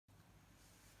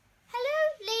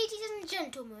and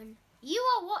gentlemen, you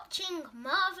are watching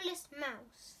Marvelous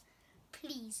Mouse.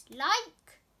 Please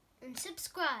like and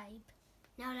subscribe.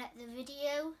 Now let the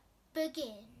video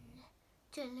begin.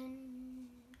 Dun.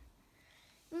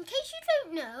 In case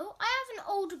you don't know, I have an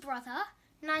older brother,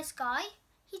 nice guy.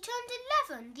 He turned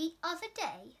 11 the other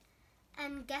day.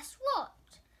 And guess what?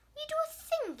 We do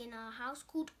a thing in our house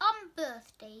called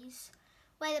birthdays,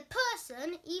 where the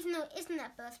person, even though it isn't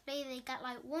their birthday, they get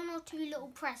like 1 or 2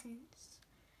 little presents.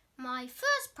 My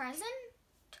first present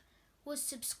was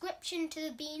subscription to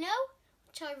the Beano,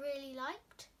 which I really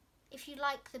liked. If you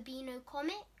like the Beano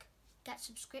comic, get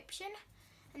subscription.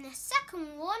 And the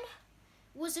second one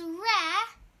was a rare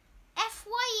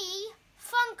FYE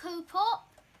Funko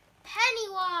Pop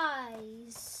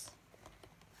Pennywise.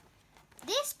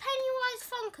 This Pennywise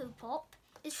Funko Pop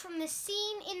is from the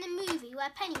scene in the movie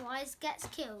where Pennywise gets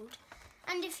killed.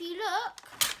 And if you look,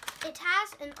 it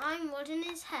has an iron rod in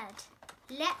his head.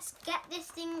 Let's get this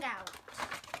thing out.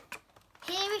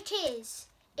 Here it is,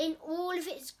 in all of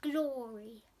its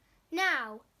glory.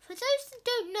 Now, for those that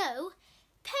don't know,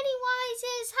 Pennywise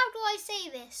is, how do I say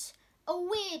this, a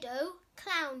weirdo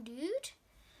clown dude.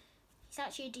 He's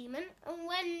actually a demon. And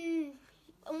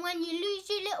when you lose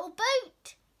your little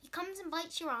boat, he comes and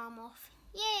bites your arm off.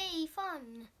 Yay,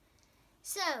 fun.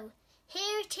 So,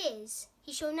 here it is.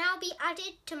 He shall now be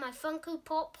added to my Funko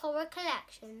Pop horror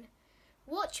collection.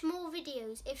 Watch more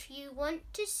videos if you want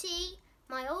to see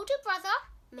my older brother,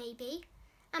 maybe,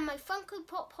 and my Funko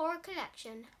Pop horror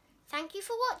collection. Thank you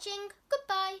for watching.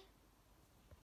 Goodbye.